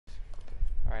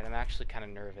I'm actually kind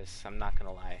of nervous. I'm not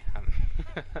gonna lie.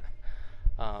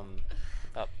 Up.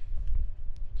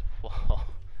 Whoa.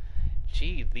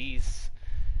 Gee, these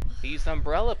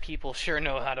umbrella people sure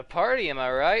know how to party. Am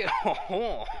I right?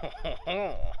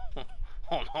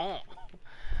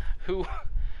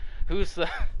 Who's the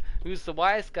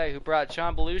wise guy who brought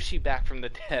John Belushi back from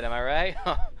the dead? Am I right?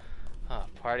 Oh,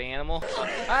 party animal.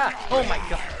 Ah! Oh my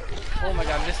god! Oh my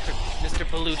god, Mr.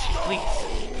 Belushi,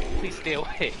 please stay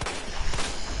away.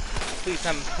 Please,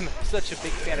 I'm such a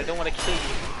big fan. I don't want to kill you.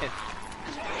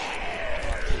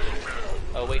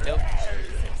 Oh wait, no.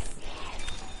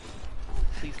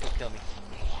 Please don't kill me.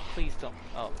 Please don't.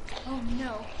 Oh. Oh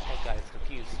no. Oh god, he's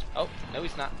confused. Oh, no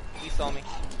he's not. He saw me.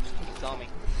 He saw me.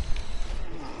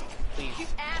 Please. You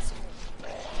asshole.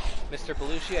 Mr.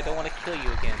 Belushi, I don't want to kill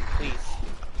you again. Please.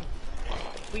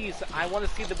 Please, I want to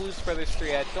see the Blues Brothers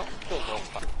 3. Don't go.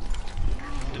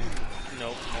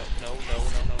 No.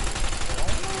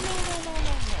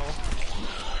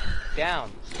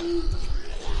 Down.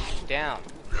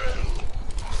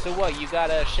 So what, you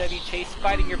got a Chevy Chase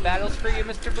fighting your battles for you,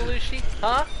 Mr. Belushi?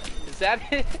 Huh? Is that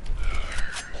it?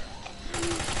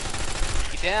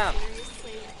 Get down.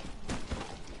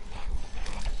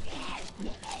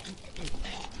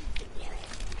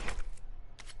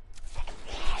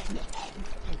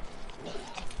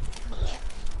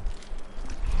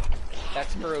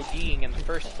 That's for ODing in the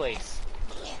first place.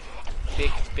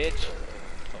 Big bitch.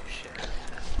 Oh shit.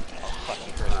 Oh fuck,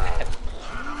 you heard that.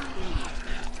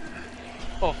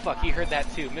 Oh fuck, he heard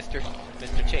that too. Mr.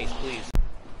 Chase, please.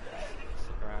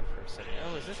 Stick around for a second.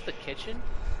 Oh, is this the kitchen?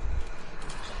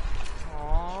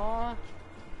 Aww.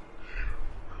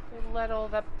 They let all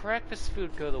that breakfast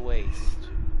food go to waste.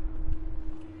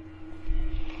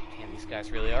 Damn, these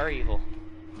guys really are evil.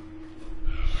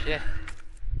 Shit.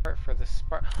 For the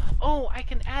spark. Oh, I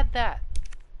can add that.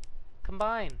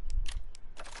 Combine.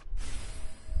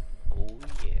 Oh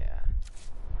yeah.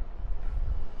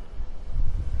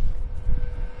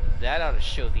 That ought to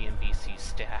show the NBC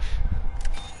staff.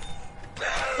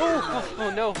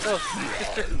 Oh no,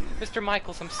 Mr.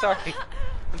 Michaels, I'm sorry.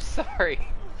 I'm sorry.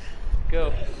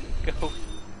 Go,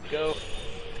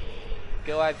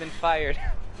 I've been fired.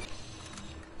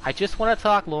 I just want to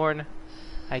talk, Lorne.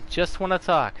 I just want to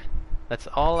talk. That's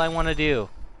all I want to do.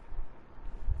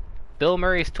 Bill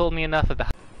Murray's told me enough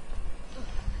about.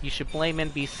 You should blame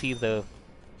NBC though.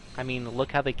 I mean,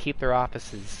 look how they keep their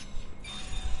offices.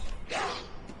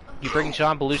 You bring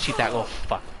John Belushi back. Oh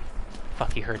fuck.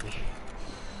 Fuck, he heard me.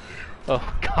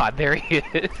 Oh god, there he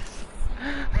is.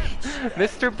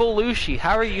 Mr. Belushi,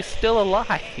 how are you still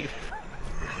alive?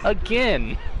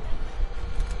 Again.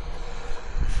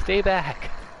 Stay back.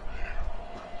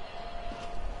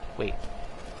 Wait.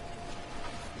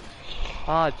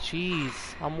 Aw,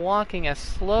 jeez. I'm walking as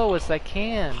slow as I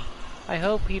can. I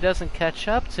hope he doesn't catch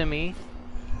up to me.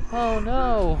 Oh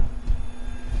no.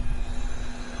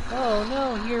 Oh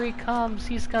no, here he comes.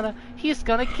 He's gonna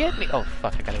get me. Oh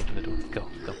fuck, I gotta open the door. Go.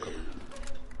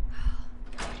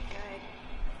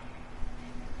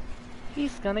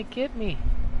 He's gonna get me.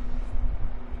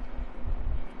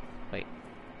 Wait.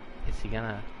 Is he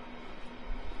gonna...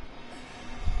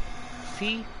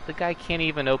 See? The guy can't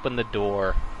even open the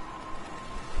door.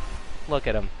 Look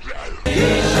at him.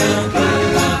 Good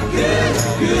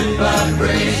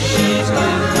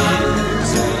vibrations.